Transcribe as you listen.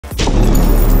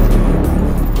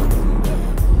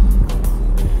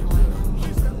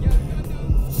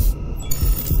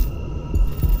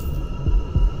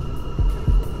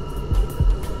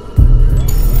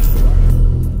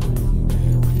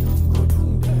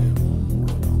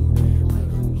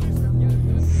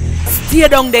Stay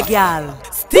down there, girl.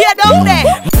 Stay down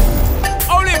there.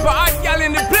 Only for hot girl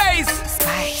in the place.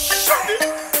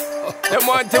 Them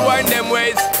want to wind them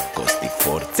ways.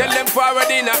 Tell them forward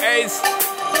in a ace.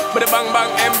 But the bang bang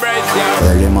embrace,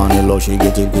 yeah. Early money low, she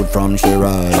get it good from she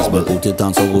rise. But put it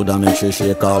on so good and make she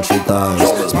shake all she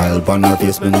ties. Smile upon her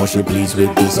face, me know she pleased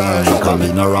with this eyes.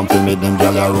 Coming around to make them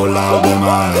gyal roll out them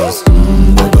eyes.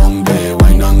 Go down there,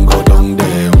 wine and go down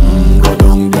there. Go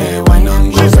down there, wine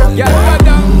and go down there.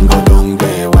 Go down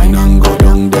there, wine and go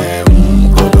down there.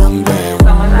 Go down there.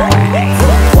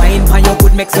 Wine for your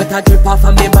good, make sweat a drip off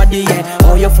of me body, yeah.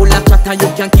 Oh, you full of chat and you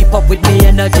can keep up with me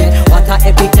energy. What a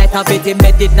epic night of it,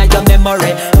 embedded in your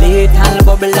memory. Little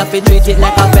bubble up, it treat it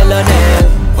like a felony.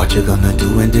 What you gonna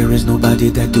do when there is nobody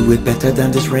that do it better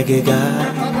than this reggae guy?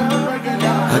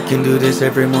 I can do this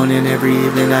every morning, every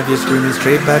evening. Have you screaming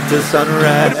straight back to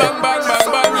sunrise. Bang bang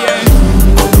bang bang, yeah.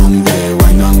 Go down there,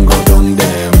 wine and go down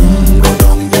there. Go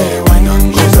down there, wine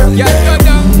and go down there.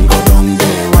 Go down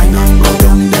there, wine and go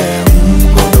down there.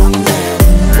 Go down there.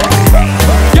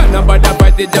 Yeah, nobody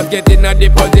fight it, just get in a the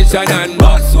position and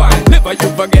boss one. Never you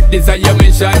forget this is your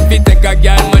mission. If you take a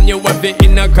girl, man, you have it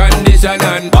in a condition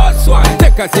and boss one.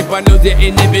 Take a sip and lose your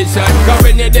inhibition. Cause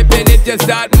when you dip in it, you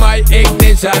start my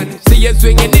ignition. See you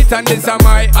swinging it and this is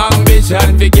my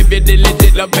ambition. We give you the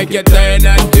legit love, make you turn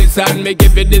and twist. And me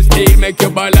give you the steel, make you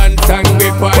balance and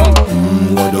grip on.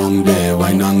 Go down there,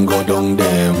 wine and go down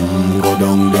there. Go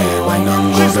down there, wine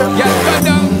and go down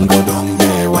there. Go down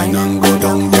there, wine and go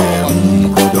down there.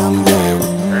 Go down there.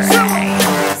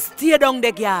 Stay down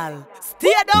there, girl.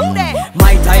 Stay down there.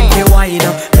 My time to wine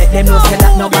up. Let them know say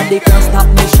that nobody can stop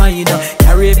me shine.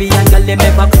 Caribbean girl, them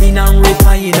ever clean and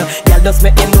refine. Girl, just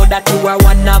make them know that you are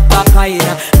one of a kind.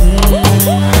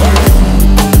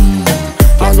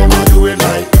 Girl, I'ma do it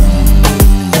like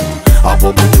I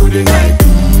pop it through the night.